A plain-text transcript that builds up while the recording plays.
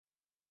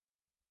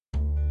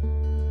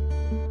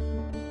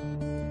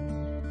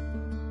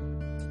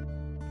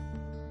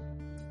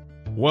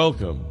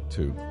Welcome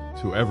to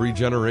Every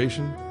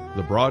Generation,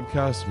 the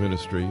broadcast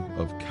ministry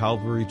of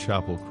Calvary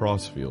Chapel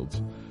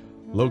Crossfields,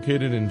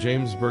 located in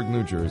Jamesburg,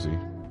 New Jersey,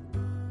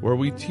 where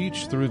we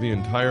teach through the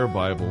entire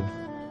Bible,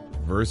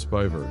 verse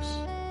by verse,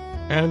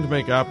 and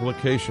make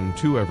application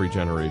to every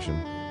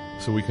generation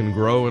so we can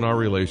grow in our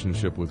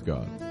relationship with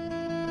God.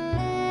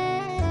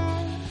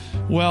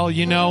 Well,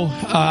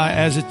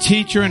 as a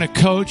teacher and a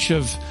coach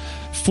of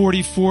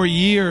 44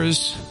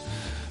 years,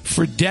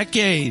 for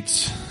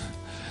decades,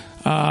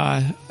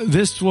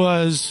 this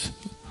was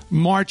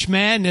March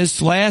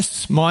Madness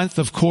last month,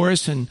 of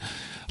course, and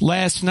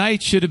last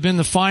night should have been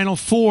the Final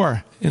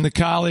Four in the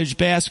college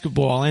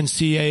basketball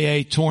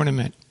NCAA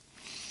tournament.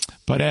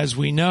 But as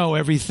we know,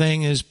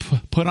 everything is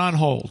put on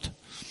hold,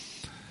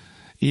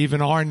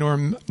 even our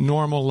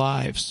normal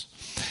lives.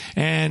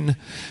 And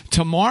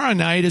tomorrow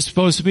night is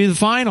supposed to be the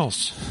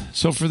finals.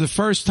 So for the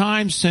first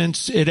time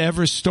since it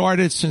ever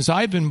started, since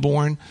I've been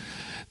born,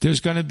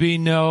 there's going to be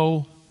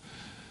no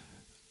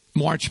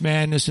March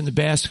Madness in the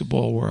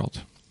basketball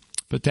world.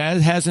 But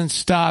that hasn't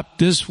stopped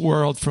this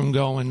world from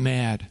going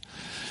mad.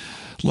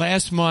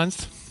 Last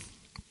month,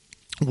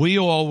 we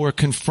all were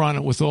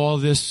confronted with all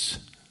this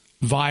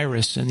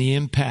virus and the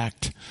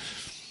impact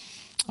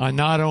on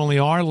not only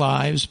our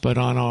lives, but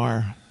on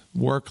our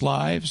work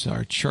lives,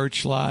 our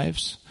church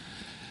lives.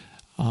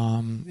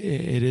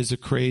 It is a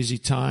crazy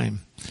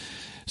time.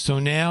 So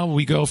now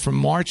we go from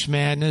March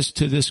Madness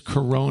to this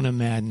Corona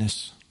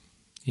Madness.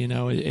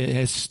 It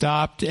has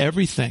stopped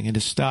everything. It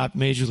has stopped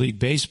Major League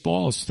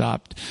Baseball. It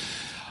stopped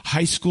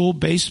high school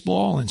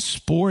baseball and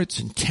sports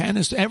and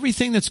tennis,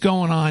 everything that's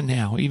going on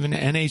now, even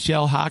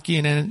NHL hockey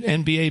and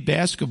NBA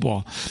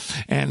basketball.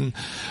 And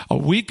a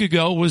week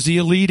ago was the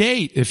Elite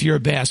Eight, if you're a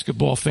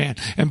basketball fan.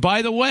 And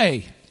by the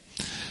way,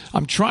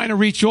 I'm trying to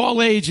reach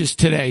all ages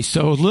today,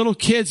 so little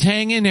kids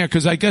hang in there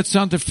because I got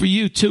something for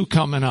you too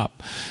coming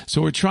up.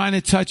 So we're trying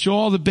to touch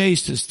all the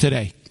bases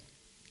today.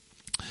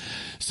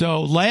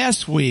 So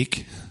last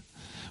week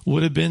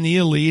would have been the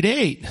Elite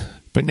Eight.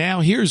 But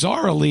now here's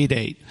our Elite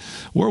Eight.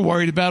 We're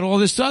worried about all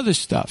this other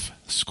stuff.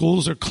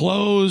 Schools are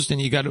closed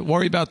and you got to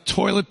worry about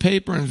toilet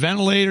paper and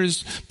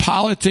ventilators,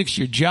 politics,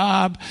 your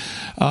job,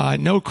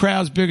 no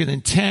crowds bigger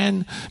than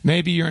 10,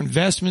 maybe your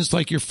investments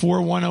like your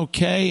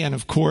 401k, and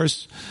of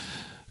course,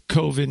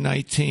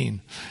 COVID-19.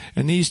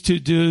 And these two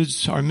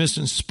dudes are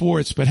missing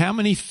sports, but how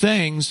many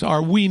things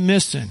are we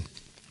missing?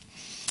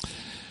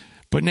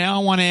 But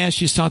now I want to ask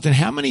you something.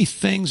 How many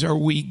things are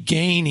we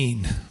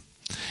gaining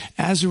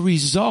as a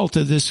result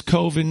of this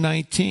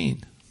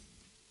COVID-19?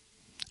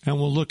 And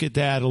we'll look at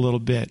that a little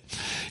bit.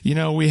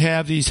 We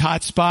have these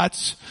hot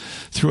spots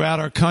throughout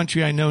our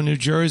country. I know New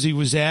Jersey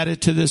was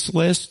added to this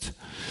list.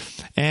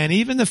 And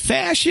even the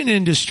fashion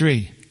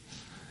industry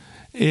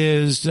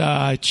is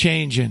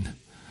changing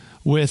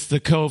with the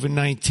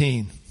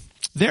COVID-19.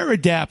 They're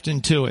adapting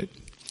to it.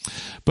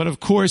 But of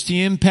course,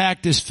 the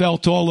impact is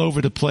felt all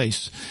over the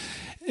place.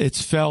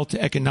 It's felt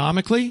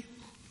economically.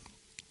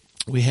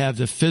 We have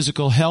the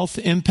physical health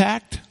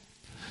impact.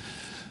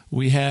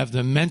 We have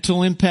the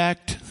mental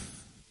impact.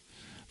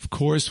 Of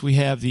course, we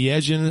have the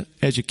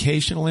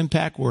educational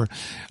impact where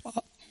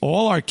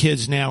all our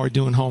kids now are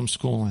doing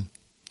homeschooling.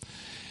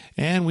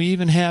 And we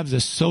even have the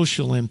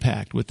social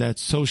impact with that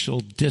social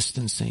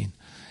distancing.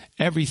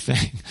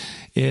 Everything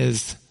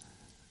is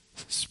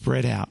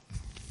spread out.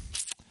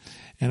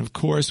 And of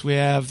course, we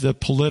have the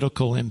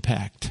political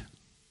impact.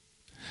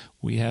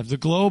 We have the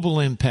global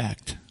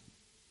impact.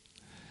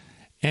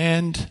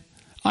 And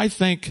I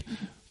think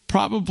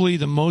probably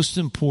the most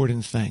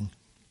important thing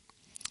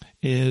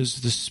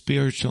is the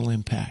spiritual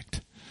impact.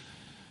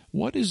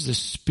 What is the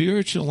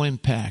spiritual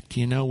impact?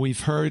 We've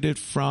heard it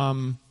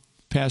from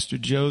Pastor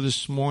Joe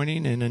this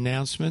morning in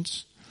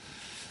announcements.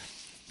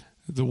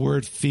 The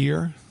word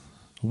fear,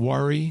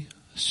 worry,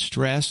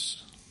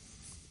 stress,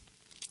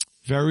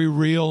 very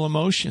real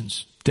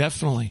emotions,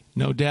 definitely,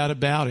 no doubt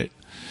about it.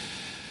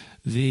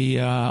 The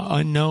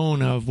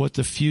unknown of what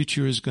the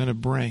future is going to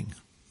bring.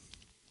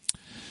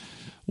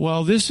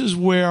 Well, this is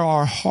where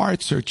our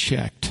hearts are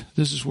checked.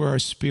 This is where our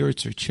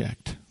spirits are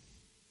checked.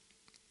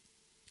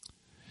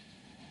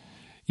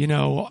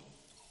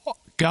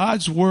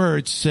 God's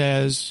word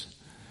says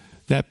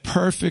that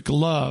perfect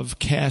love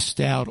casts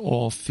out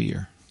all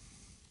fear.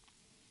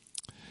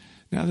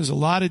 Now, there's a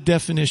lot of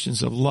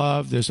definitions of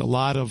love. There's a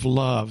lot of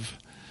love.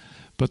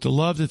 But the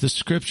love that the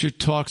scripture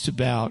talks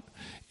about,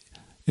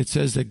 it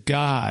says that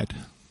God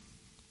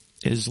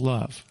is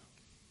love.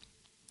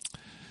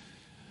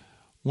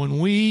 When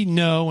we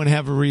know and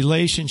have a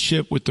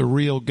relationship with the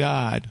real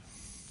God,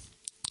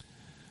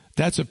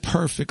 that's a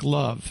perfect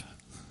love.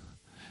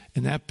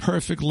 And that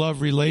perfect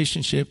love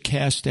relationship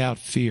casts out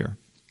fear.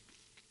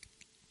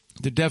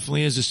 There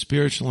definitely is a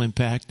spiritual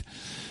impact,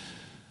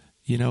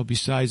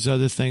 besides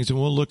other things. And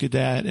we'll look at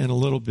that in a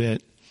little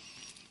bit.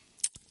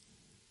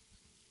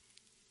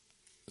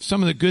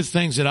 Some of the good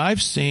things that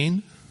I've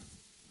seen,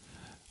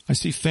 I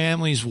see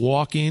families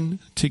walking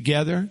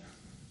together.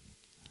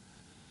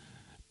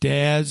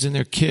 Dads and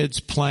their kids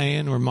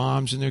playing, or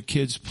moms and their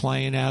kids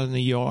playing out in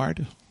the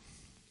yard.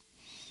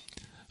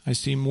 I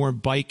see more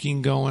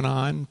biking going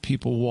on,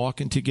 people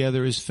walking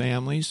together as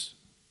families.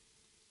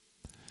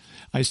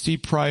 I see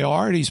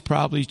priorities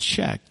probably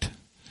checked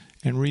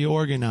and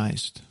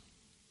reorganized.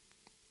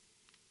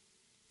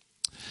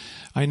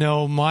 I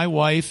know my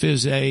wife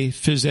is a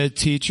phys ed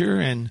teacher,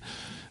 and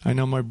I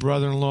know my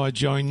brother-in-law,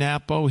 Joey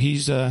Napo,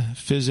 he's a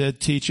phys ed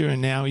teacher,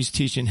 and now he's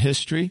teaching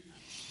history.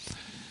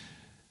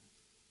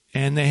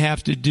 And they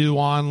have to do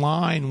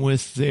online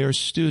with their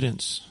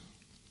students.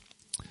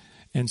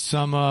 And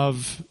some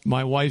of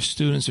my wife's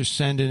students are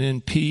sending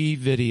in PE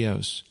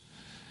videos.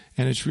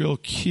 And it's real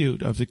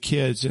cute of the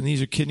kids. And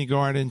these are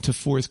kindergarten to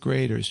fourth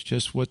graders,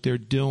 just what they're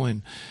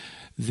doing.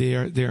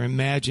 Their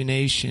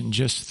imagination,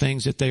 just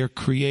things that they are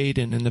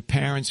creating, and the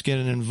parents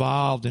getting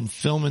involved and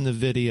filming the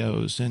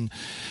videos, and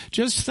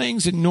just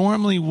things that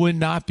normally would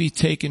not be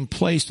taking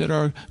place that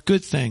are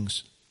good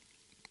things.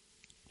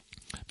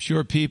 I'm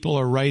sure people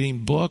are writing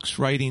books,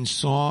 writing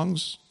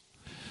songs.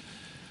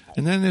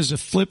 And then there's a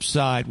flip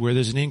side where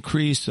there's an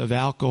increase of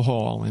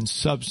alcohol and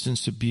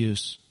substance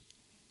abuse.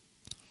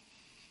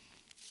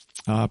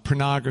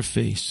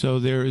 Pornography. So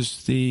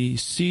there's the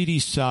seedy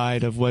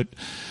side of what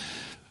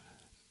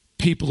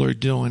people are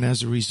doing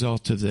as a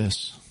result of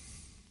this.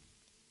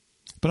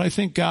 But I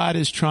think God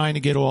is trying to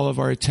get all of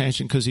our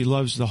attention because He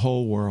loves the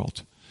whole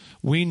world.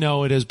 We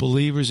know it as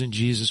believers in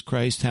Jesus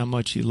Christ, how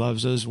much He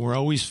loves us. We're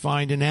always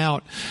finding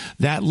out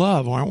that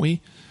love, aren't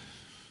we?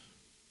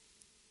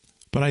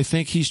 But I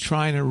think He's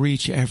trying to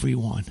reach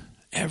everyone,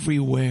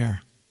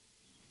 everywhere.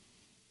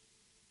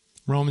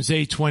 Romans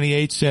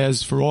 8:28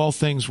 says, "For all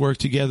things work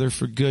together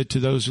for good to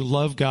those who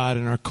love God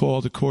and are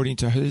called according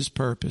to His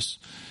purpose."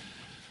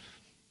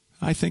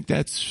 I think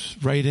that's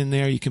right in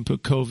there. You can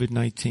put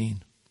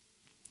COVID-19.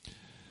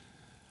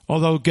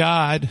 Although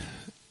God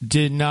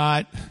did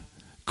not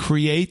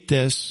create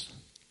this,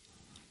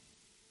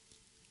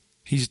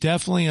 He's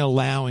definitely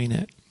allowing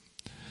it.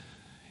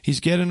 He's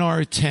getting our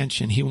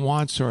attention. He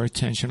wants our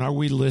attention. Are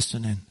we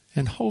listening?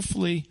 And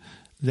hopefully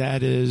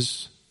that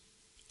is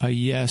a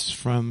yes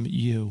from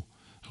you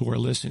who are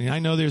listening. I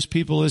know there's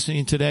people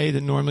listening today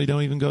that normally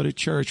don't even go to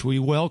church. We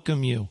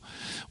welcome you.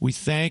 We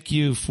thank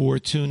you for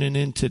tuning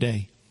in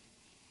today.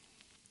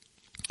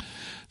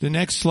 The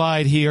next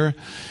slide here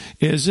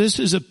this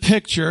is a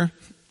picture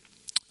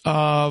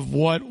of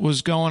what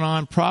was going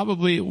on,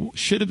 probably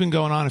should have been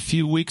going on a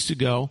few weeks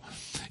ago.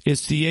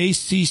 It's the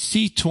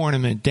ACC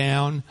tournament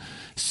down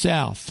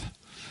south.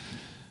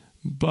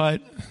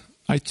 But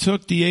I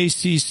took the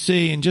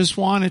ACC and just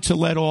wanted to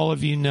let all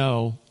of you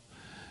know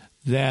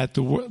that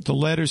the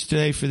letters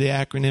today for the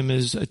acronym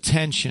is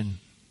attention.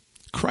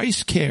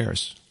 Christ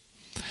cares.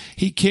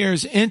 He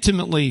cares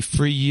intimately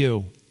for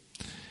you.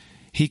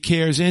 He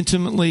cares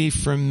intimately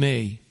for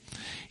me.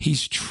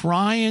 He's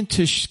trying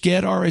to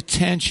get our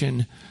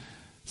attention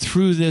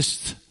through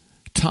this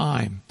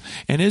time.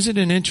 And isn't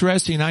it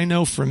interesting? I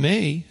know for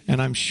me,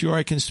 and I'm sure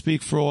I can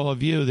speak for all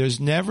of you, there's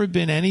never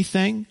been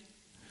anything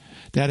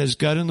that has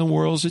gotten the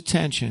world's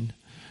attention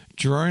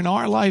during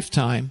our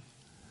lifetime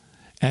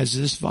as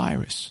this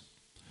virus.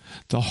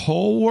 The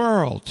whole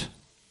world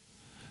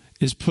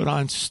is put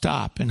on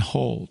stop and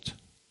hold.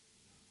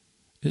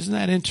 Isn't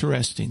that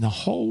interesting? The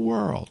whole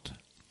world.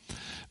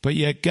 But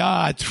yet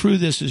God, through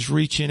this, is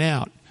reaching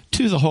out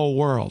to the whole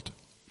world.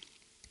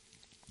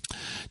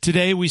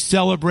 Today we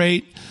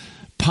celebrate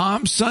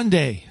Palm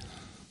Sunday,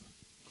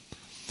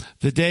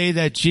 the day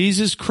that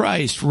Jesus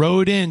Christ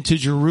rode into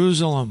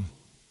Jerusalem.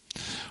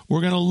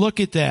 We're going to look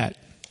at that.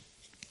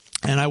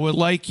 And I would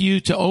like you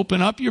to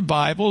open up your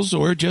Bibles,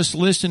 or just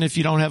listen if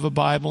you don't have a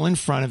Bible in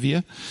front of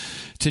you,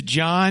 to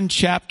John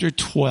chapter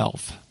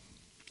 12.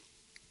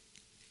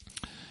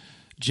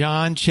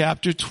 John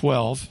chapter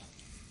 12.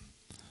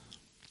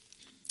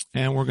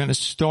 And we're going to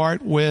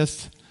start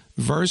with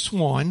verse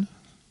 1.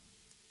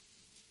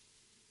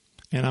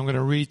 And I'm going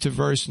to read to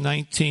verse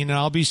 19. And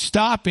I'll be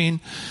stopping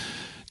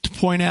to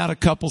point out a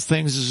couple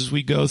things as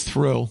we go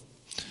through.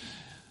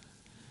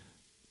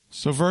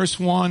 So verse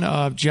 1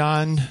 of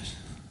John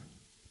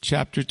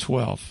chapter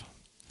 12.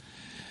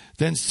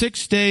 Then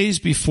 6 days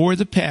before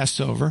the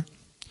Passover,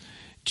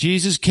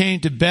 Jesus came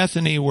to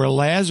Bethany where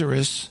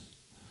Lazarus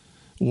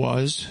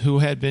was, who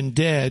had been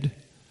dead,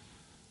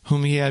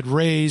 whom He had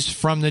raised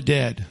from the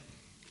dead.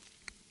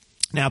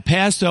 Now,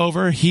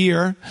 Passover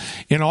here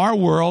in our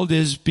world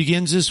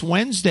begins this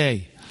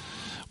Wednesday,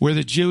 where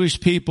the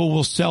Jewish people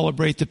will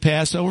celebrate the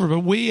Passover,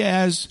 but we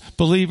as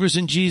believers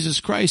in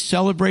Jesus Christ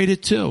celebrate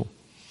it too.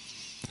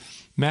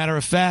 Matter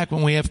of fact,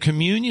 when we have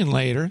communion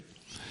later,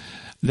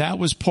 that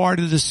was part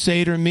of the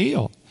Seder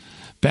meal.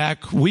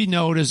 Back, we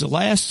know it as the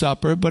Last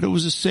Supper, but it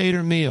was a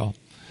Seder meal.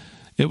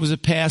 It was a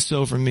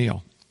Passover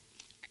meal.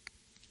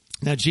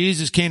 Now,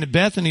 Jesus came to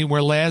Bethany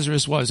where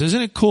Lazarus was.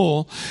 Isn't it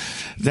cool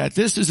that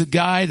this is a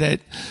guy that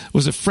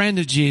was a friend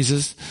of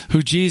Jesus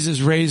who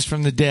Jesus raised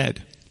from the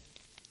dead?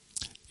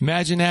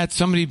 Imagine that,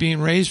 somebody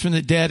being raised from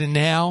the dead, and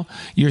now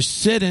you're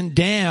sitting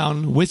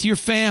down with your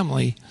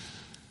family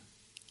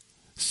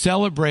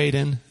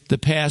celebrating the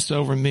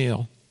Passover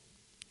meal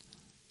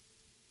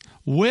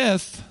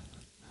with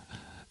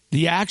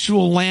the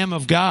actual Lamb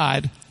of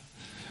God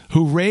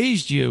who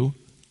raised you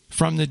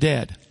from the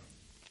dead.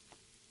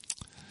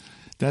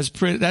 That's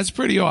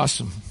pretty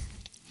awesome.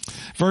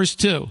 Verse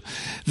 2,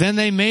 then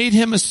they made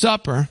him a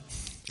supper,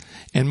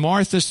 and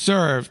Martha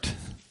served,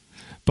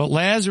 but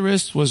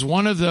Lazarus was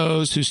one of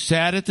those who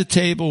sat at the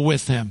table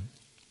with him.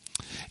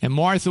 And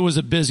Martha was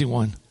a busy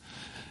one.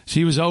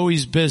 She was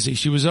always busy.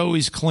 She was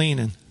always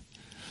cleaning.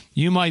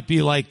 You might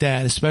be like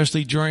that,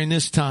 especially during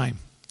this time.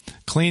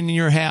 Cleaning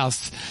your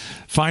house,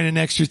 finding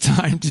extra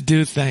time to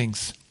do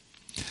things.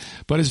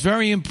 But it's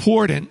very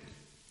important,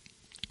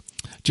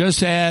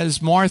 just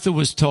as Martha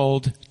was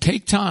told,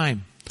 take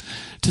time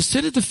to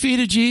sit at the feet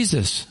of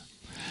Jesus.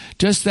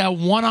 Just that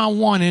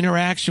one-on-one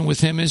interaction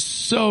with him is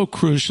so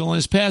crucial. And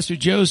as Pastor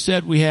Joe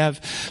said, we have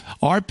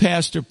our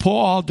pastor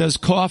Paul does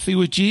coffee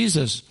with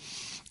Jesus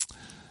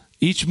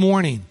each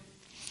morning.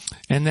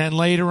 And then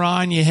later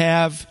on you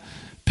have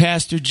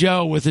Pastor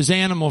Joe with his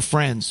animal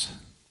friends.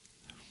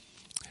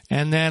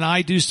 And then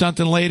I do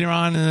something later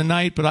on in the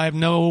night, but I have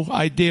no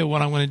idea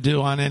what I'm going to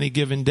do on any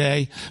given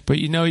day. But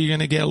you know you're going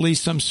to get at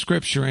least some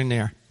scripture in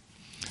there.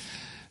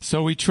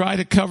 So we try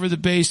to cover the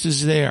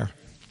bases there.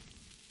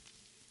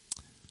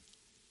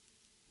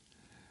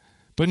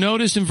 But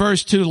notice in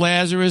verse 2,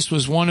 Lazarus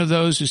was one of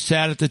those who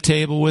sat at the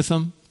table with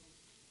him.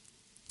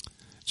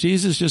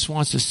 Jesus just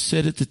wants to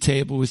sit at the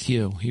table with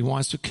you. He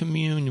wants to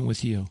commune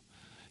with you.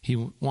 He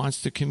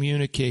wants to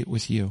communicate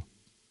with you.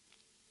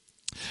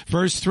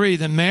 Verse 3,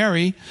 then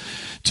Mary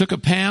took a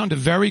pound of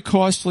very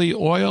costly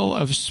oil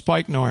of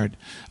spikenard,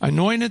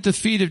 anointed the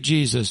feet of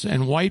Jesus,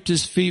 and wiped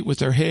his feet with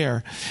her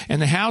hair.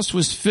 And the house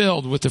was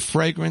filled with the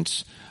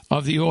fragrance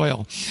of the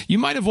oil. You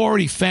might have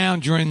already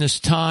found during this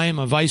time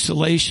of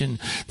isolation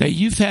that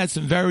you've had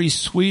some very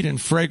sweet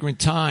and fragrant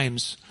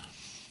times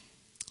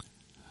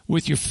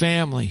with your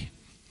family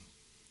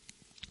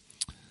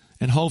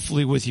and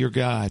hopefully with your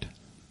God.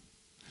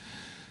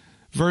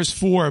 Verse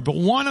 4, but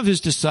one of his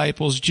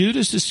disciples,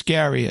 Judas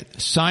Iscariot,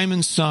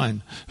 Simon's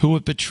son, who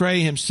would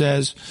betray him,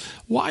 says,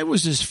 why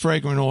was this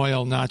fragrant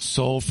oil not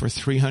sold for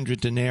 300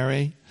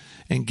 denarii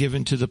and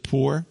given to the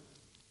poor?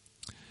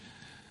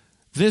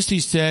 This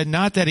he said,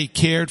 not that he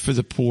cared for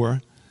the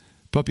poor,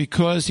 but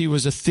because he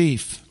was a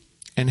thief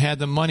and had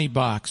the money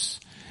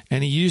box,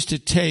 and he used to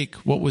take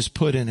what was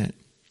put in it.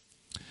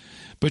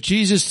 But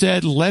Jesus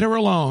said, let her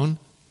alone.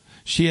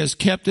 She has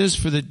kept this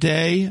for the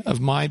day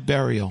of my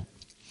burial.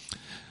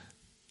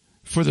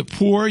 For the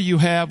poor you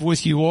have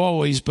with you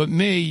always, but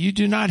me you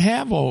do not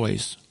have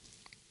always.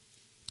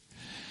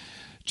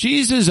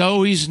 Jesus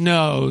always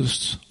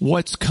knows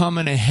what's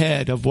coming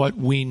ahead of what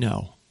we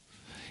know.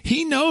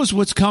 He knows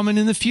what's coming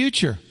in the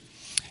future.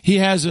 He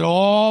has it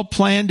all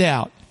planned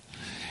out.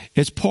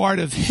 It's part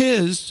of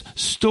his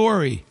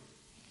story.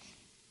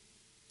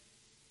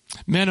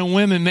 Men and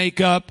women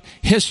make up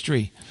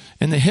history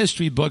in the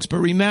history books, but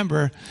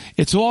remember,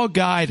 it's all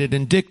guided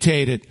and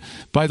dictated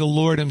by the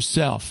Lord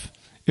himself.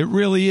 It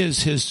really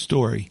is his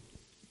story.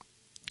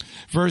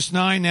 Verse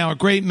 9, now a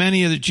great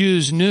many of the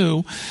Jews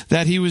knew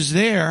that he was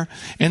there,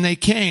 and they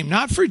came,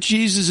 not for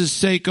Jesus'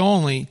 sake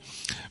only,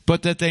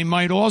 but that they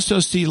might also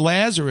see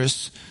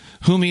Lazarus,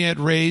 whom he had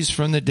raised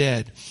from the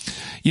dead.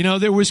 You know,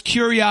 there was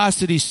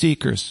curiosity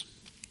seekers.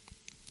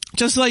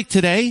 Just like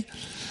today,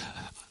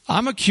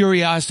 I'm a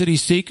curiosity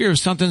seeker. If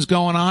something's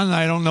going on and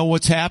I don't know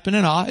what's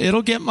happening,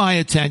 it'll get my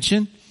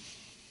attention.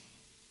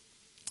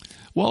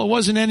 Well, it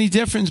wasn't any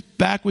different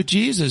back with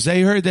Jesus.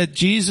 They heard that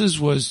Jesus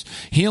was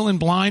healing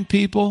blind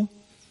people,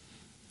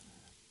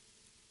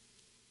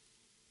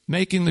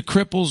 making the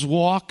cripples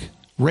walk,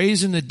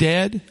 raising the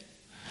dead.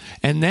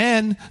 And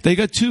then they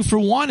got 2 for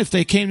 1 if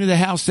they came to the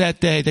house that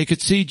day. They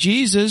could see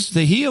Jesus,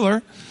 the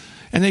healer,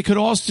 and they could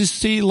also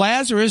see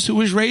Lazarus, who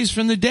was raised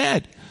from the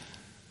dead.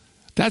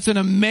 That's an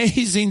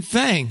amazing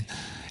thing.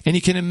 And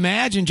you can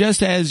imagine,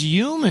 just as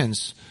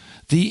humans,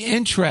 the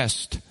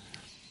interest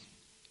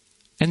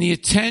and the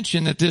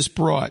attention that this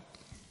brought.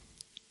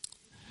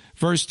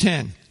 Verse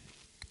 10.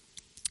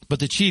 But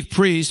the chief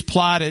priests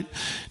plotted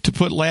to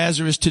put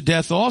Lazarus to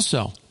death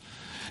also.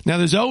 Now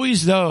there's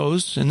always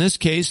those, in this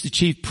case the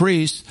chief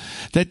priests,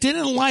 that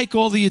didn't like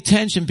all the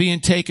attention being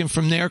taken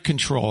from their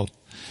control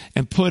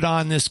and put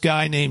on this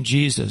guy named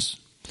Jesus.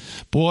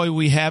 Boy,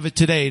 we have it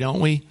today, don't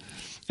we?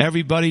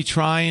 Everybody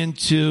trying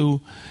to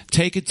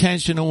take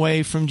attention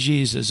away from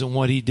Jesus and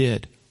what he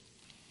did.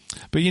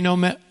 But you know,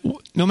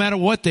 no matter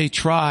what they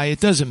try, it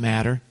doesn't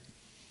matter.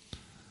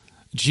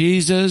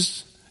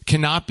 Jesus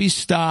cannot be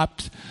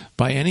stopped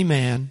by any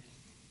man,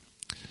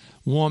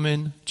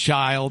 woman,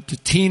 child,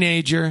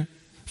 teenager,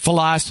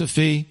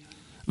 philosophy,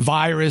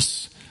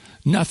 virus.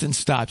 Nothing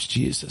stops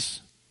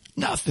Jesus.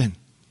 Nothing.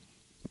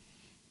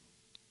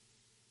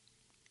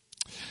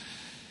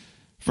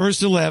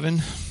 Verse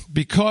 11,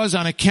 because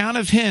on account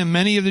of him,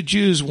 many of the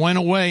Jews went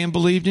away and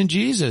believed in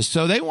Jesus.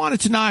 So they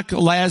wanted to knock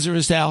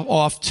Lazarus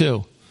off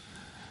too.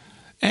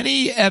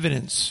 Any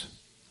evidence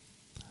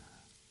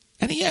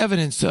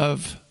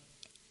of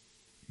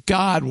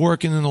God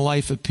working in the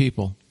life of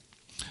people,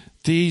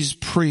 these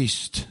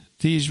priests,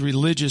 these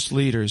religious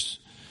leaders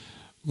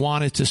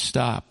wanted to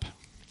stop.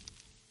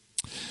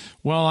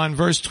 Well, on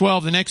verse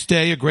 12, the next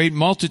day, a great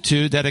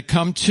multitude that had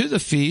come to the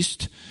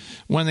feast,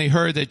 when they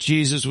heard that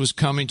Jesus was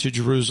coming to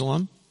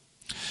Jerusalem,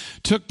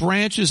 took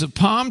branches of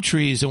palm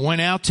trees and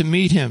went out to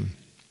meet him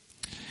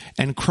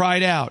and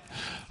cried out,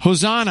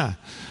 Hosanna!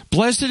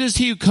 Blessed is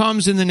he who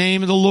comes in the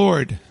name of the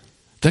Lord,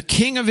 the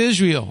King of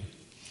Israel.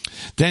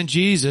 Then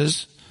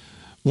Jesus,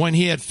 when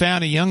he had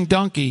found a young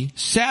donkey,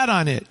 sat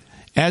on it,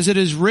 as it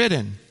is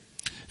written,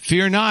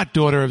 Fear not,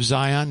 daughter of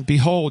Zion.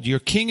 Behold, your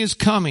king is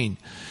coming,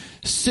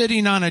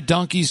 sitting on a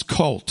donkey's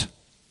colt.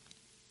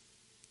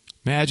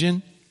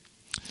 Imagine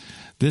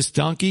this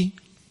donkey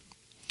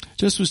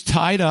just was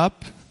tied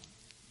up.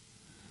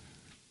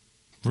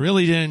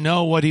 Really didn't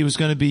know what he was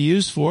going to be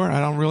used for.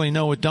 I don't really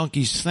know what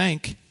donkeys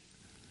think.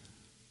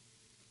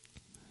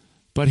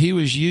 But he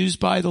was used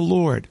by the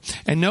Lord.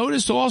 And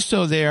notice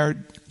also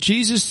there,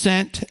 Jesus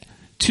sent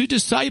 2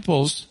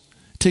 disciples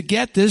to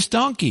get this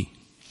donkey.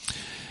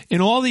 In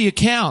all the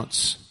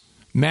accounts,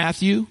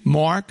 Matthew,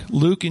 Mark,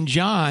 Luke, and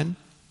John,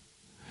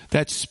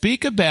 that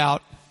speak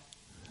about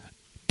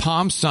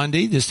Palm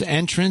Sunday, this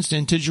entrance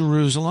into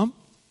Jerusalem,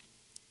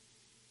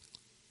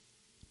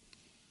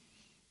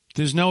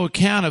 there's no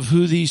account of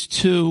who these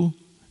 2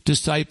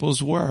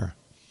 disciples were.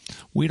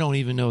 We don't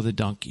even know the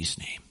donkey's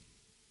name.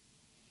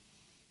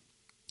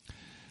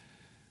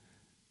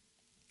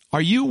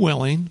 Are you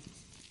willing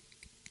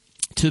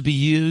to be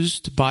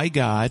used by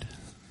God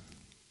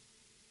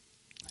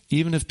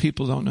even if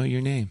people don't know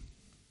your name?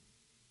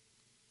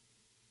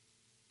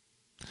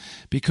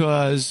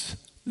 Because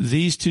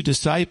these 2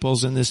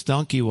 disciples and this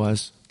donkey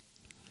was,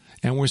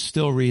 and we're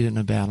still reading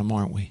about them,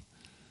 aren't we?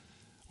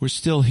 We're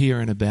still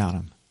hearing about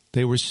them.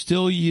 They were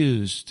still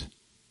used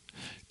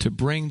to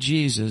bring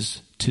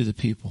Jesus to the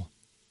people.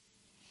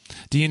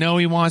 Do you know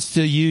he wants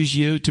to use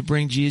you to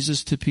bring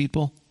Jesus to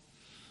people?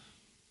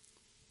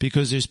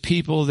 Because there's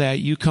people that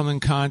you come in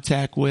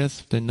contact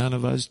with that none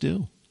of us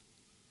do.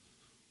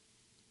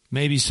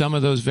 Maybe some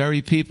of those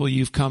very people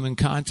you've come in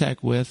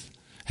contact with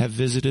have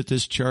visited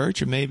this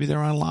church, or maybe they're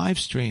on live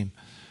stream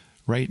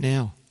right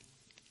now.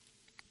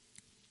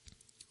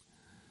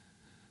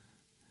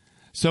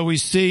 So we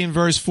see in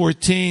verse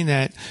 14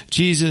 that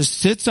Jesus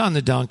sits on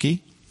the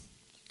donkey,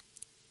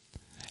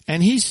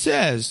 and he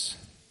says,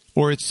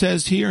 or it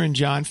says here in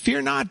John,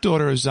 Fear not,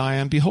 daughter of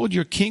Zion. Behold,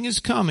 your king is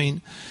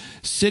coming,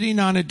 sitting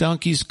on a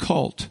donkey's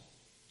colt.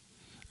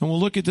 And we'll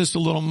look at this a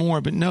little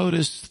more, but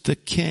notice the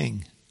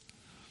king.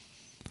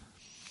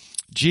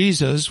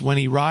 Jesus, when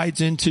he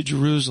rides into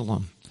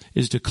Jerusalem,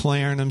 is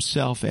declaring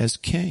himself as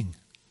king.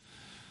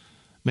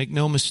 Make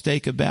no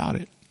mistake about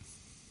it.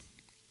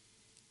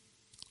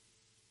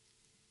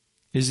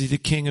 Is he the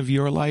king of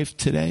your life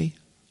today?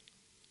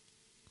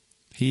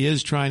 He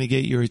is trying to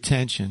get your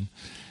attention.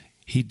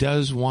 He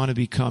does want to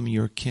become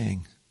your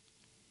king.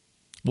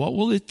 What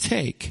will it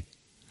take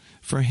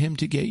for him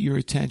to get your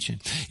attention?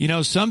 You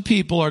know, some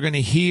people are going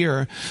to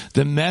hear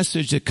the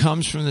message that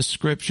comes from the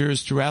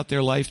scriptures throughout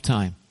their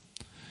lifetime.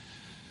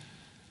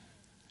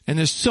 And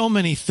there's so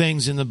many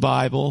things in the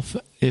Bible,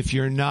 if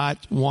you're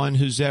not one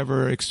who's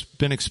ever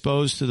been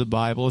exposed to the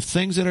Bible, of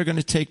things that are going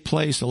to take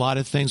place. A lot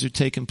of things are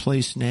taking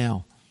place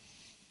now.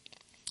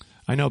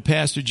 I know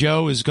Pastor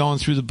Joe is going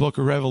through the book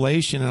of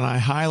Revelation, and I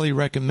highly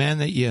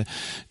recommend that you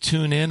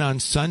tune in on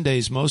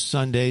Sundays, most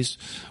Sundays,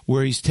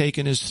 where he's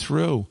taking us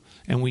through.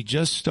 And we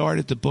just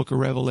started the book of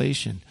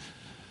Revelation.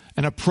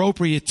 An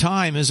appropriate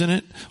time, isn't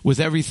it?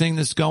 With everything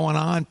that's going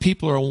on.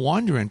 People are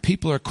wondering.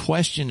 People are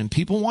questioning.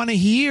 People want to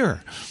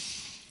hear.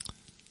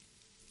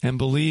 And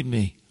believe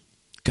me,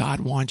 God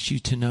wants you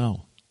to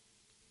know.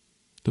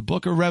 The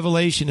book of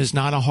Revelation is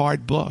not a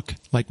hard book,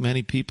 like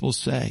many people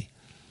say.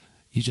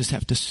 You just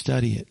have to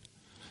study it.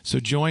 So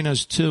join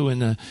us too in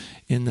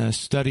the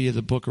study of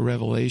the book of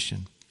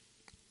Revelation.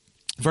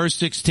 Verse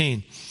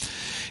 16.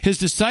 His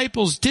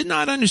disciples did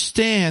not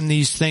understand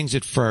these things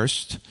at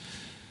first,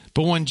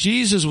 but when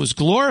Jesus was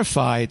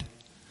glorified,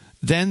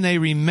 then they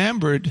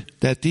remembered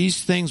that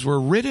these things were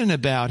written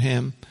about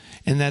him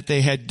and that they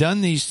had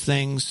done these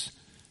things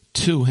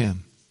to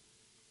him.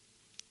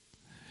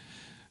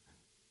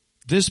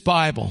 This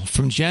Bible,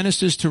 from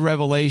Genesis to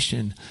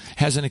Revelation,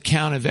 has an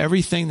account of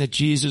everything that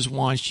Jesus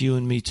wants you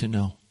and me to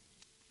know.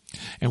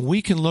 And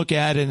we can look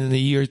at it in the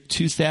year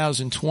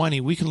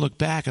 2020. We can look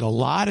back at a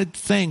lot of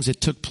things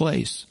that took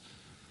place.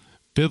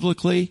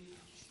 Biblically,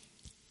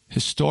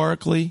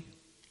 historically,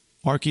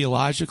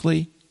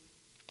 archaeologically,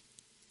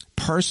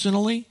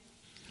 personally.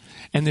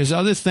 And there's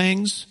other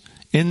things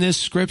in this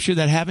scripture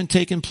that haven't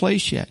taken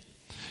place yet.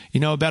 You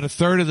know, about a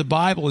third of the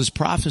Bible is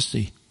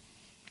prophecy.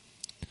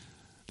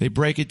 They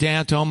break it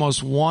down to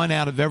almost 1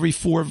 out of every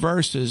 4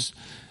 verses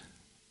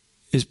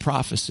is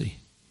prophecy.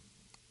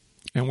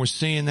 And we're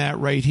seeing that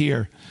right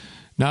here.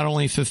 Not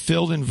only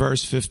fulfilled in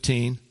verse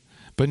 15,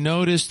 but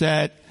notice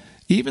that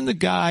even the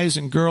guys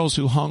and girls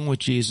who hung with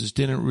Jesus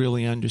didn't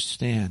really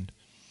understand.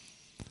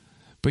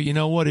 But you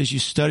know what? As you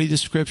study the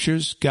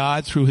scriptures,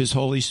 God, through his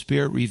Holy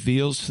Spirit,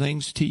 reveals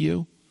things to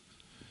you.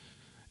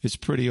 It's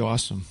pretty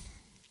awesome.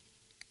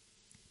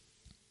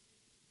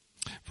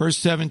 Verse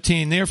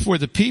 17, therefore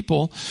the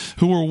people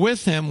who were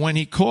with him when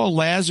he called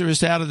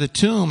Lazarus out of the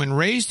tomb and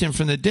raised him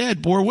from the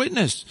dead bore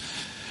witness.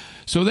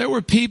 So there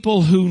were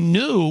people who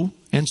knew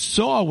and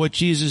saw what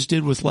Jesus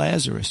did with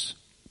Lazarus.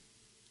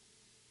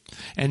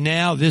 And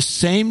now this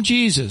same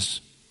Jesus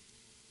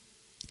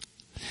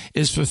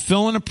is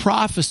fulfilling a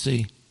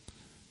prophecy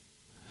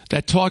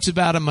that talks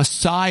about a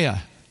Messiah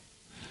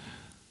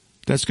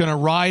that's going to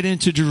ride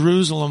into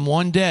Jerusalem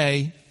one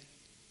day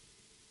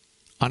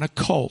on a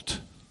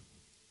colt,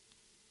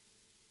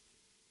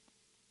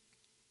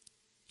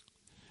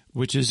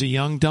 which is a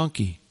young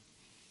donkey,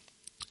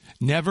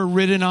 never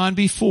ridden on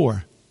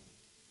before.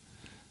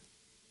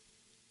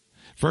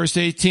 Verse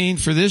 18,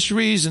 for this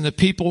reason the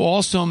people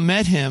also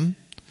met him,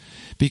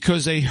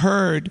 because they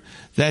heard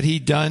that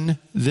he'd done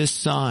this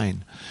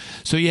sign.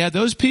 So you had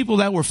those people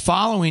that were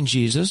following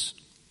Jesus.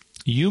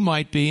 You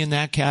might be in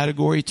that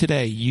category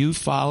today. You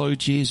follow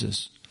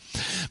Jesus.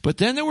 But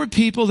then there were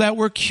people that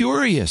were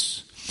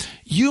curious.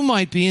 You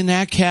might be in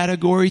that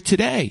category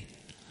today.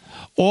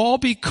 All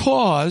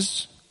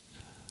because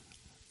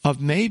of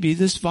maybe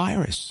this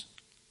virus.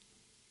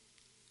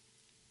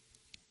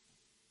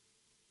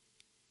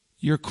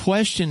 You're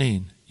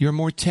questioning your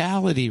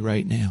mortality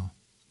right now.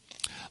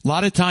 A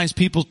lot of times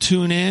people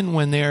tune in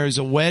when there's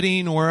a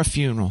wedding or a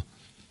funeral.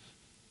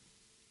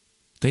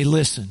 They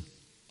listen.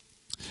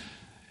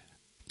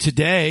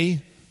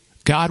 Today,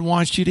 God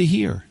wants you to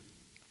hear.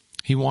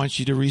 He wants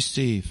you to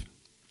receive.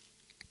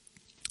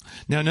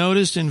 Now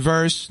notice in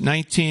verse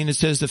 19 it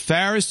says, the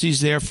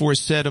Pharisees therefore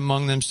said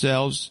among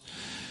themselves,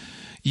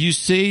 you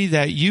see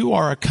that you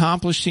are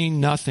accomplishing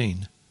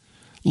nothing.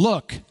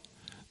 Look,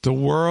 the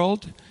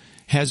world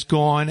has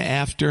gone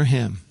after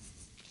him.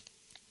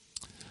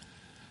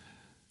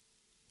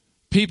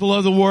 People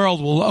of the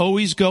world will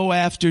always go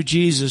after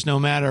Jesus no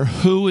matter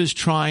who is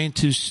trying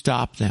to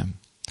stop them.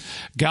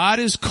 God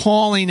is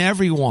calling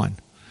everyone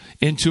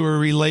into a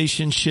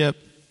relationship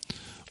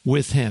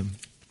with him.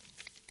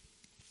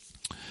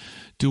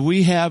 Do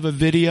we have a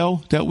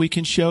video that we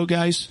can show,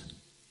 guys,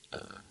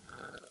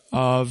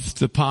 of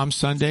the Palm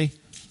Sunday?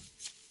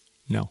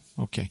 No.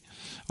 Okay.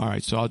 All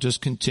right. So I'll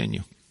just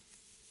continue.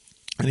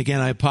 And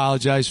again, I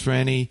apologize for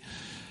any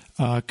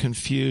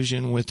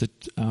confusion with the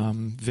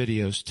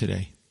videos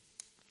today.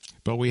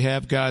 But we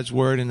have God's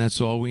word, and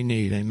that's all we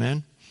need.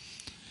 Amen?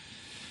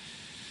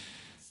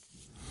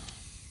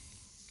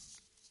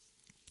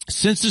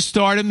 Since the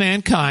start of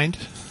mankind,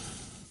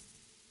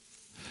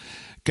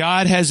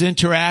 God has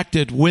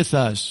interacted with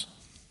us.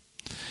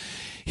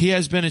 He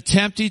has been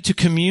attempting to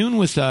commune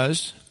with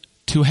us,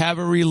 to have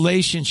a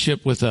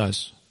relationship with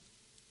us.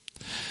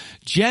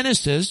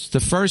 Genesis, the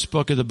first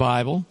book of the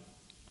Bible,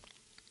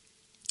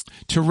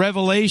 to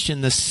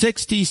Revelation, the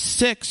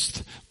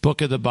 66th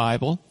book of the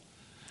Bible,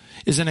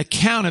 is an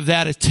account of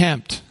that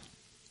attempt.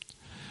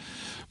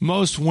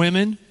 Most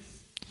women,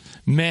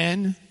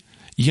 men,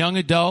 young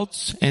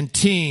adults, and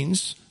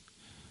teens,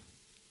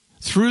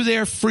 through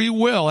their free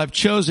will, have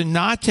chosen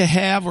not to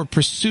have or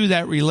pursue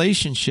that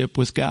relationship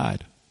with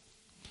God.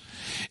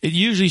 It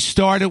usually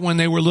started when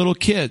they were little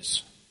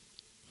kids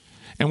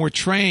and were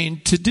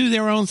trained to do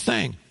their own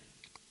thing.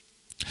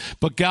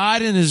 But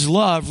God in his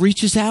love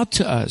reaches out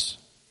to us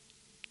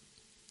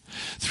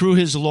through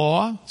his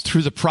law,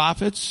 through the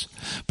prophets.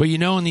 But you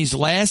know, in these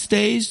last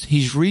days,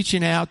 he's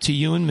reaching out to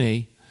you and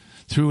me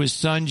through his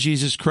son,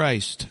 Jesus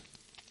Christ.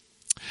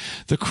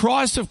 The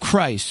cross of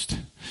Christ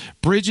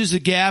bridges the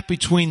gap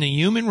between the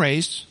human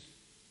race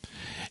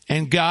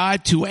and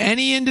God to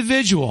any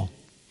individual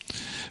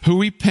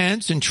who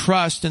repents and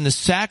trusts in the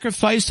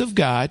sacrifice of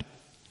God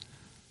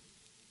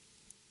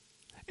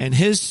and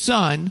his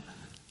son,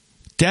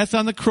 death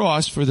on the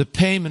cross for the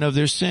payment of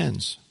their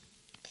sins.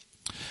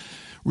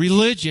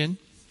 Religion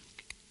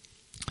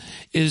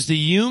is the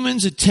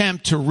human's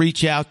attempt to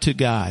reach out to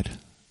God.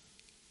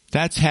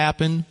 That's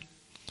happened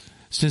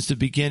since the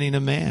beginning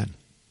of man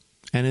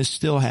and is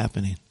still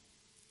happening.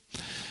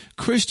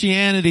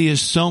 Christianity is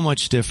so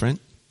much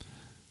different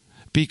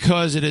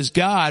because it is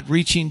God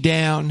reaching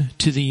down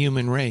to the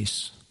human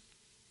race.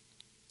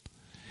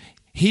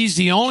 He's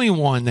the only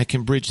one that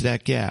can bridge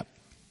that gap.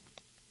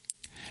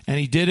 And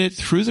he did it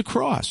through the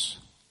cross.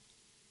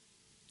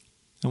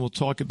 And we'll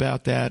talk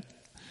about that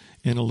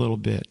in a little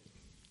bit.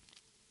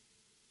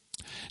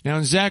 Now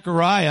in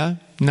Zechariah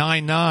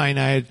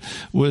 9:9,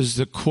 was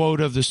the quote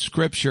of the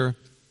scripture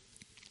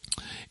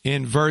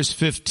in verse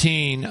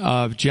 15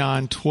 of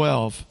John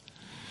 12.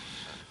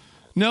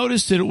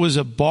 Notice that it was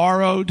a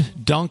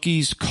borrowed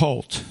donkey's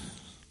colt.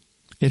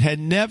 It had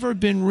never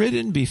been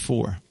ridden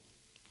before.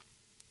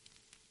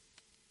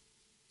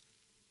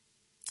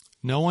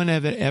 No one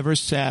ever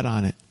sat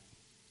on it.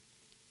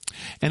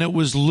 And it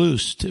was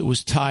loosed. It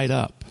was tied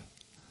up.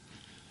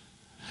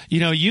 You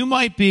know, you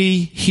might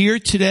be here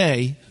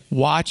today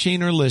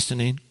watching or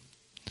listening,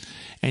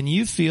 and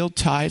you feel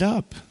tied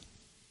up.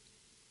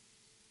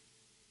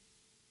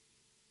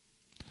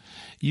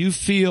 You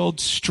feel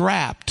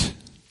strapped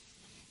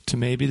to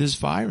maybe this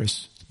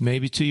virus,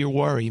 maybe to your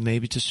worry,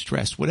 maybe to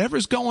stress.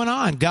 Whatever's going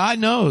on, God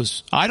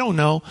knows. I don't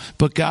know,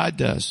 but God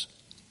does.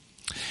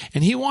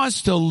 And he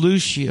wants to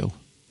loose you.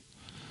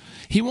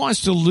 He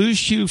wants to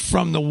loose you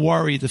from the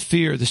worry, the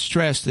fear, the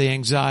stress, the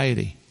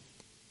anxiety.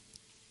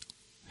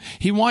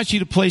 He wants you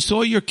to place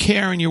all your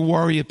care and your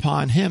worry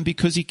upon him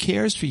because he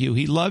cares for you.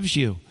 He loves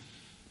you.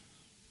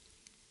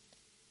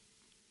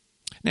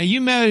 Now,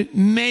 you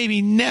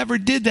maybe never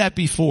did that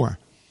before.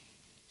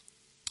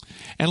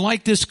 And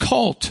like this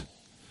colt,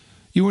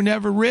 you were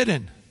never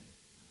ridden.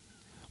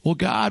 Well,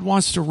 God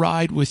wants to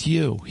ride with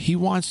you. He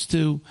wants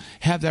to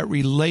have that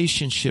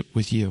relationship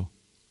with you.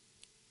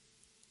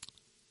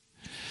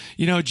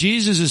 You know,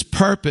 Jesus'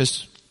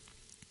 purpose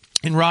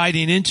in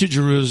riding into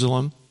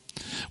Jerusalem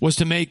was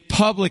to make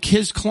public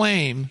his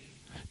claim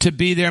to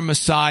be their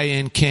Messiah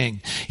and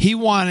King. He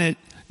wanted,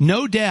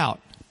 no doubt,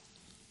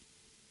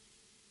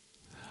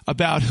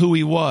 about who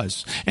he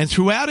was. And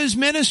throughout his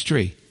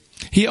ministry,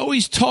 he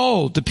always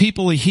told the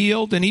people he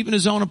healed and even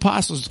his own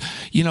apostles,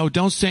 you know,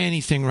 don't say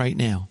anything right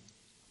now.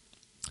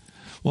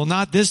 Well,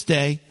 not this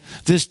day.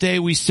 This day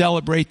we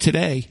celebrate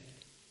today.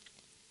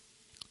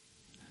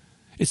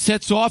 It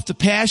sets off the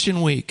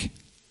Passion Week.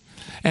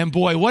 And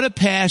boy, what a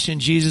passion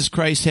Jesus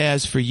Christ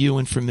has for you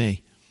and for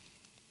me.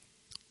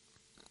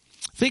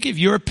 Think of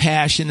your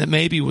passion that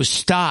maybe was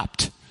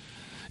stopped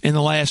in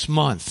the last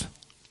month.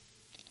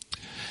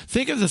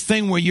 Think of the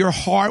thing where your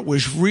heart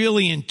was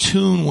really in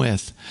tune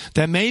with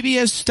that maybe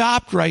has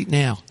stopped right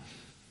now.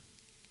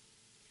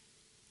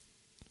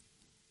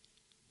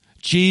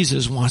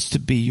 Jesus wants to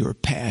be your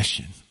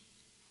passion.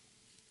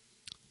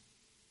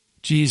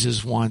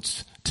 Jesus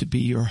wants to be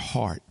your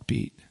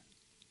heartbeat.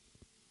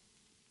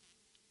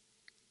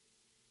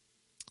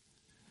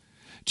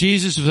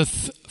 Jesus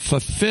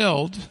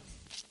fulfilled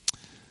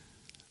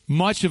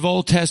much of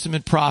Old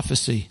Testament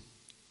prophecy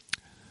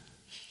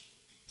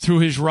through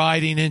his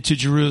riding into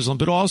Jerusalem,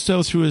 but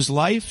also through his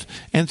life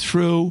and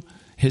through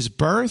his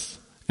birth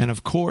and,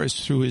 of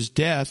course, through his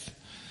death,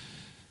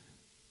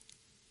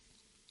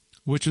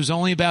 which was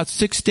only about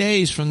 6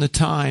 days from the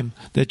time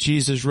that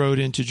Jesus rode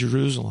into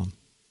Jerusalem.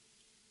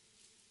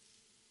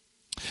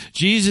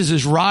 Jesus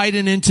is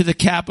riding into the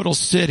capital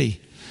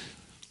city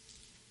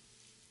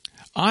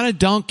on a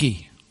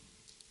donkey.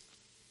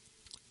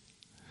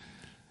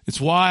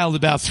 It's wild,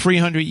 about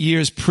 300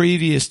 years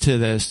previous to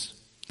this,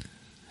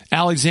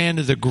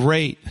 Alexander the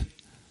Great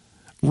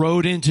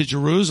rode into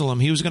Jerusalem.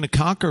 He was going to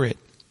conquer it.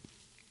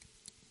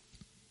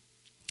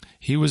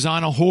 He was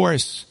on a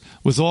horse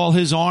with all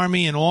his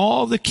army and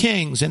all the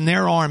kings and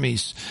their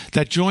armies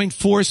that joined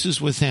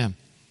forces with him.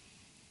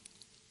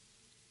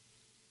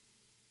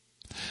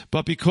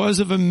 But because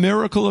of a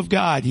miracle of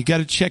God, you got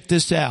to check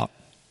this out.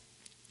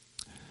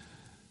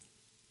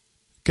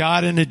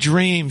 God in a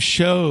dream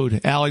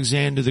showed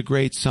Alexander the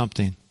Great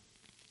something.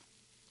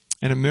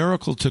 And a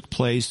miracle took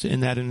place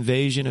in that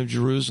invasion of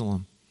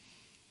Jerusalem,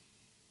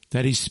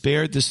 that he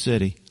spared the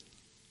city.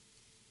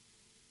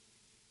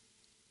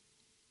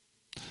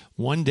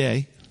 One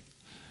day,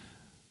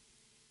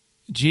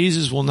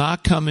 Jesus will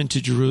not come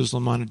into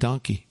Jerusalem on a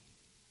donkey.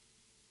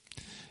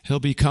 He'll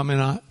be coming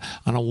on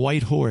a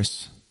white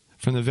horse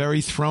from the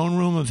very throne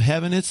room of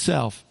heaven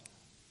itself.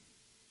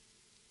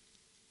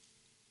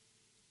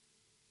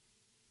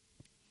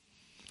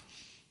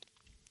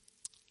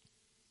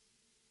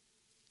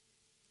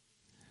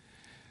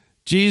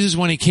 Jesus,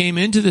 when he came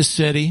into the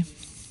city,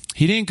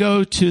 he didn't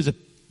go to the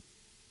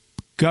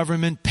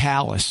government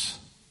palace.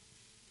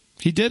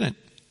 He didn't.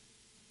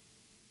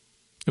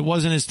 It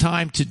wasn't his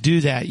time to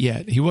do that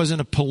yet. He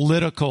wasn't a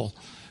political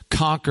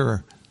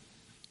conqueror.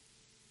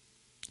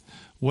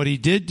 What he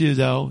did do,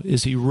 though,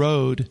 is he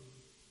rode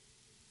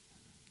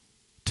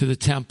to the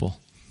temple.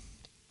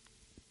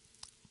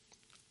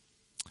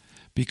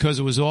 Because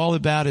it was all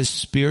about his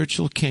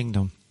spiritual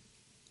kingdom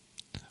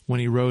when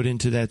he rode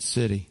into that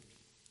city.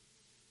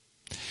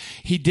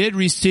 He did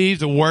receive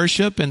the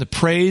worship and the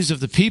praise of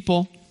the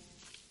people.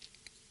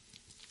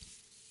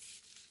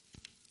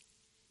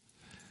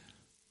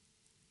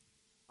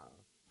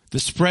 The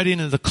spreading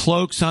of the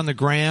cloaks on the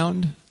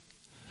ground,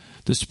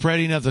 the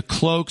spreading of the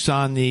cloaks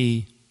on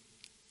the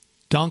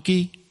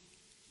donkey,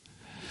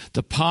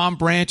 the palm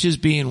branches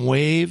being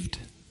waved,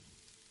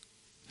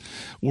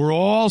 were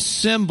all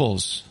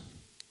symbols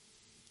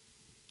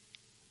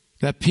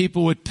that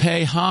people would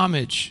pay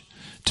homage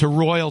to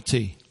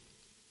royalty.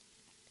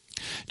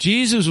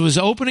 Jesus was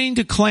opening,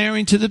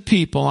 declaring to the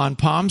people on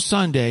Palm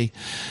Sunday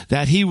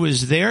that he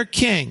was their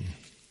king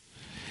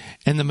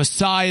and the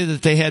Messiah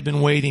that they had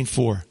been waiting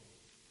for.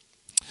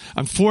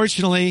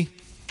 Unfortunately,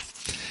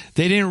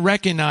 they didn't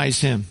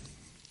recognize him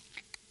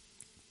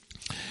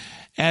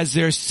as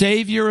their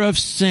savior of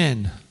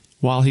sin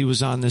while he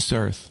was on this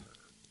earth.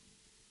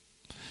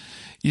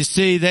 You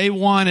see, they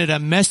wanted a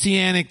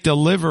messianic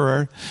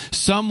deliverer,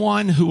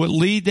 someone who would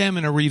lead them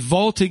in a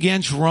revolt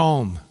against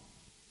Rome.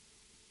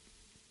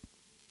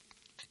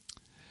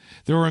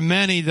 There were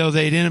many, though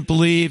they didn't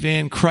believe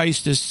in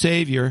Christ as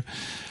Savior,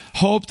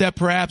 hoped that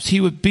perhaps he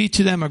would be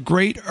to them a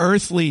great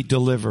earthly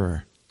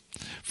deliverer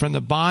from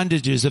the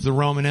bondages of the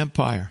Roman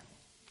Empire.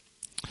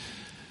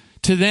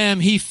 To them,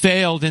 he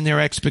failed in their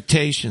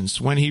expectations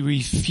when he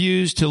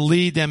refused to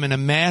lead them in a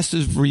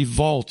massive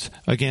revolt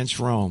against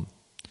Rome.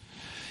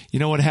 You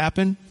know what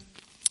happened?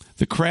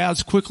 The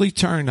crowds quickly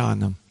turned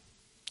on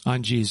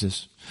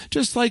Jesus,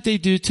 just like they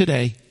do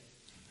today.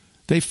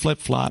 They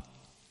flip-flop.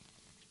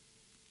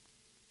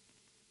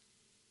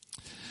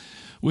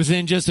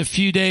 Within just a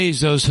few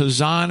days, those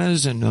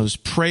hosannas and those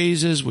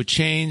praises would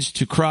change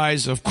to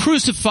cries of,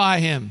 "Crucify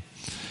him!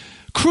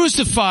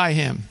 Crucify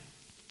him!"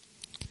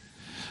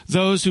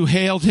 Those who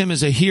hailed him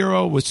as a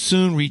hero would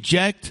soon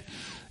reject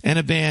and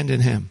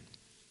abandon him.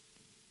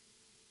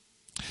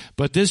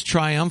 But this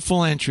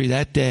triumphal entry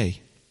that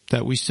day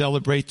that we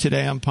celebrate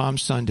today on Palm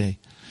Sunday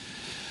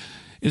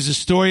is a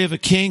story of a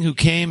king who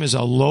came as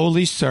a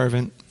lowly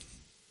servant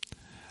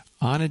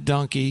on a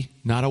donkey,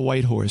 not a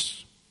white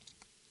horse.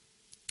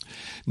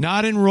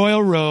 Not in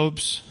royal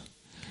robes,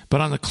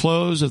 but on the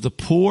clothes of the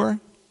poor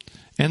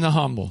and the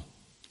humble.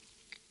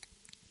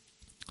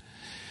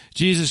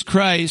 Jesus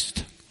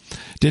Christ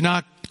did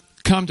not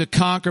come to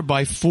conquer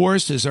by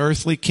force as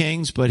earthly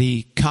kings, but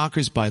he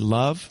conquers by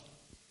love,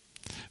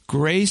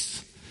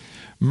 grace,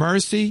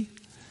 mercy,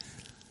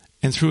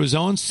 and through his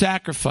own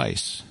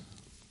sacrifice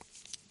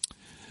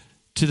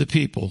to the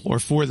people or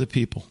for the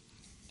people.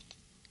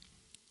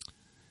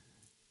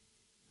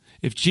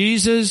 If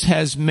Jesus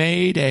has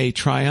made a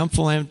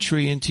triumphal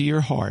entry into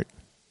your heart,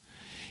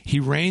 he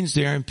reigns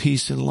there in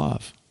peace and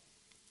love.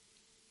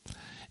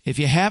 If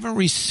you haven't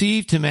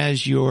received him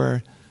as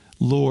your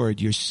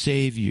Lord, your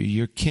Savior,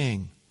 your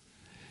King,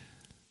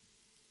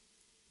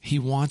 he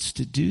wants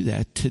to do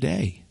that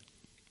today.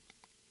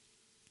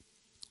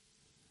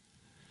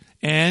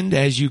 And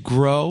as you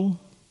grow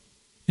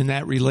in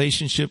that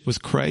relationship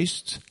with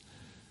Christ,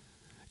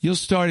 you'll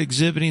start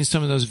exhibiting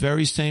some of those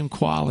very same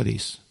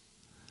qualities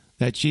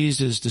that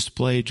Jesus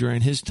displayed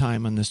during his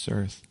time on this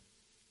earth.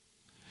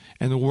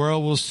 And the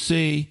world will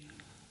see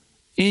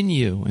in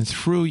you and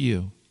through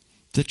you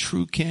the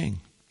true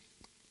King,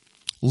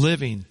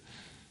 living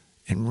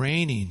and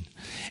reigning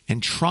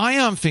and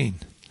triumphing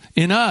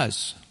in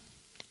us.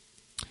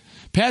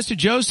 Pastor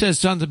Joe says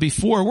something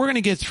before. We're going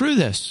to get through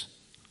this.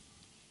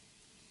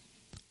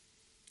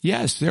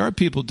 Yes, there are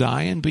people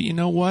dying, but you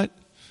know what?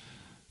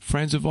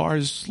 Friends of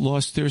ours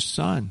lost their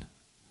son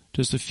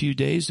just a few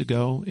days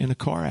ago in a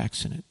car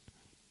accident.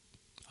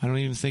 I don't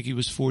even think he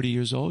was 40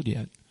 years old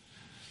yet.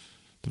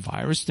 The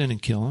virus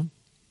didn't kill him.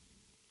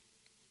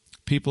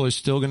 People are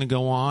still going to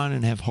go on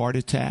and have heart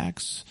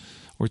attacks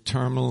or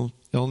terminal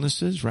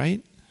illnesses,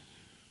 right?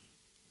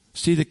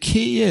 See, the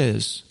key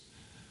is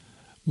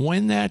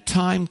when that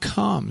time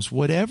comes,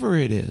 whatever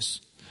it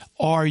is,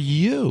 are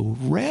you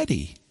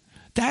ready?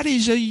 That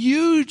is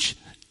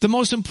the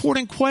most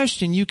important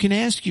question you can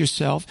ask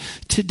yourself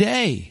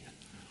today.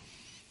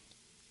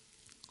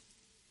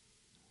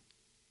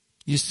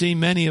 You see,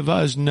 many of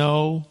us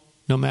know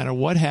no matter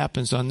what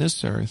happens on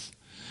this earth,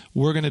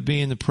 we're going to be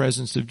in the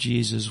presence of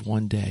Jesus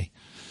one day.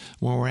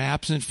 When we're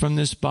absent from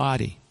this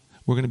body,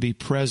 we're going to be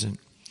present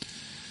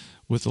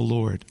with the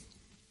Lord.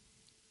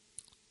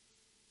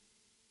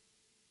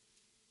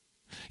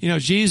 You know,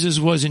 Jesus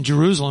was in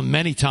Jerusalem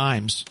many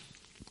times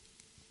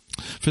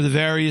for the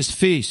various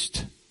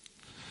feasts.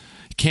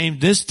 He came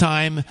this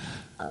time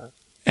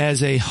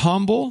as a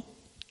humble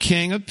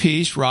king of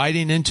peace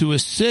riding into a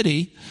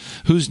city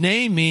whose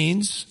name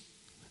means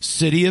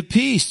city of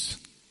peace.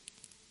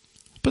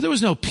 But there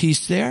was no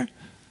peace there.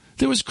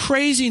 There was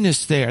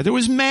craziness there. There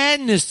was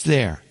madness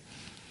there.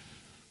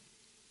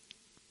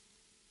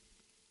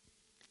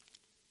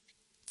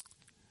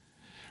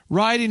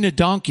 Riding a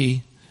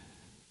donkey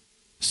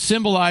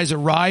symbolized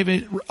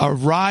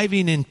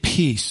arriving in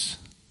peace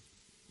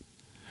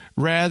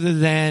rather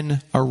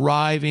than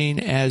arriving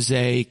as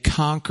a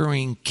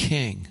conquering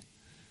king.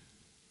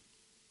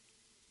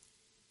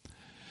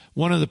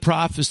 One of the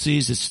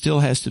prophecies that still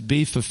has to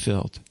be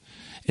fulfilled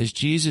is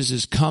Jesus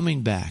is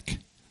coming back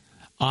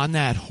on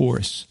that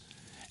horse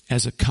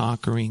as a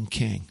conquering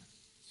king.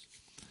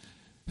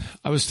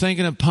 I was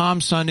thinking of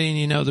Palm Sunday and,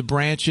 you know, the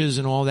branches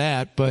and all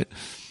that, but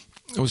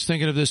I was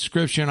thinking of this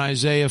scripture in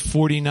Isaiah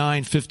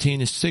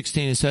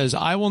 49:15-16. It says,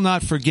 "I will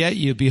not forget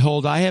you.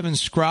 Behold, I have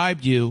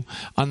inscribed you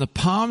on the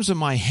palms of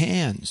my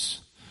hands."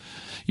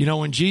 You know,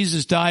 when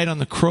Jesus died on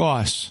the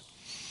cross,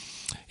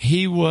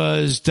 he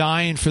was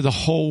dying for the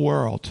whole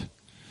world.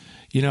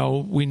 You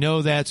know, we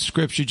know that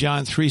scripture,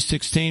 John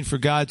 3:16, "For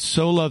God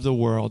so loved the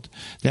world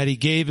that he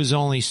gave his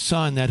only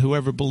son, that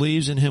whoever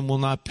believes in him will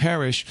not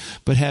perish,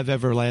 but have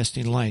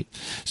everlasting life."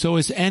 So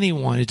it's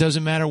anyone. It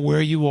doesn't matter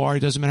where you are. It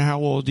doesn't matter how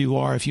old you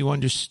are. If you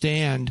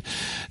understand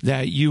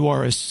that you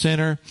are a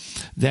sinner,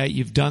 that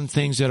you've done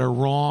things that are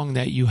wrong,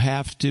 that you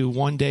have to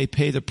one day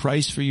pay the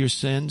price for your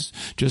sins,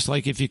 just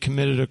like if you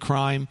committed a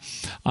crime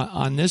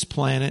on this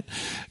planet,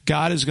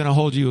 God is going to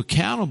hold you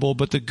accountable.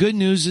 But the good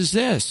news is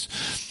this: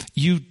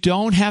 you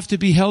don't have to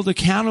be held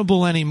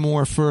accountable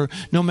anymore for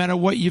no matter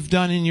what you've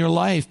done in your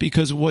life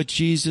because of what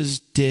Jesus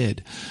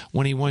did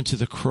when he went to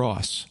the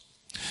cross.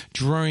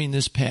 during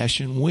this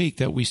Passion Week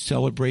that we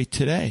celebrate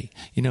today.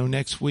 You know,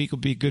 next week will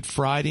be Good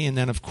Friday, and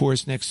then, of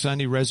course, next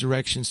Sunday,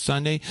 Resurrection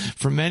Sunday.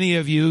 For many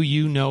of you,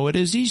 you know it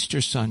as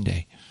Easter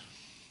Sunday.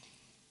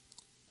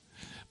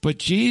 But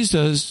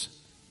Jesus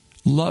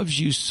loves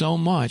you so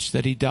much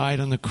that he died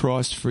on the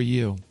cross for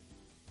you.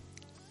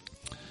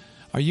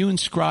 Are you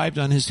inscribed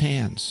on his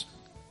hands?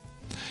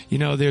 You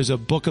know, there's a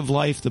book of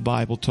life the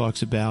Bible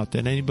talks about,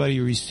 that anybody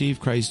who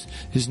received Christ,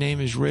 his name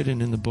is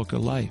written in the book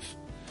of life.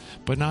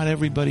 But not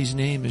everybody's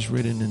name is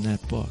written in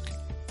that book.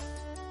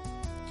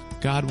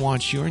 God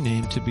wants your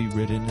name to be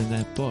written in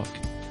that book.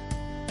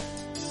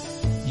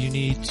 You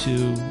need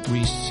to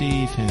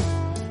receive him,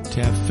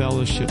 to have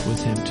fellowship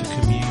with him, to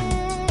commune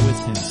with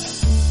him.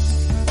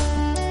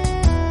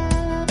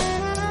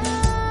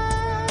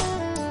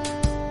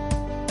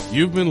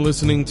 You've been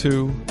listening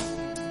to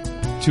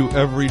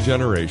Every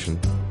Generation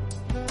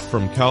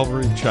from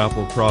Calvary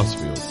Chapel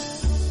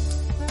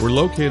Crossfields. We're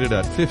located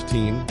at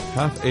 15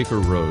 Half Acre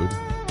Road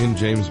in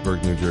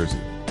Jamesburg, New Jersey.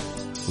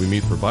 We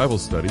meet for Bible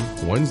study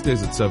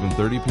Wednesdays at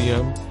 7:30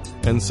 p.m.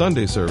 and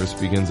Sunday service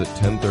begins at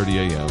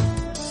 10:30 a.m.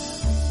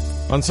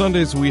 On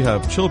Sundays, we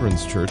have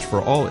children's church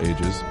for all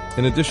ages,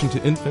 in addition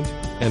to infant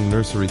and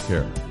nursery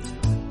care.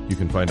 You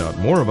can find out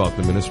more about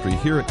the ministry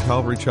here at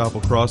Calvary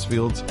Chapel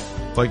Crossfields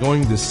by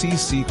going to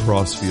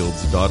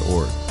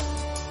cccrossfields.org.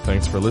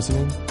 Thanks for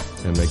listening,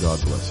 and may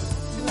God bless you.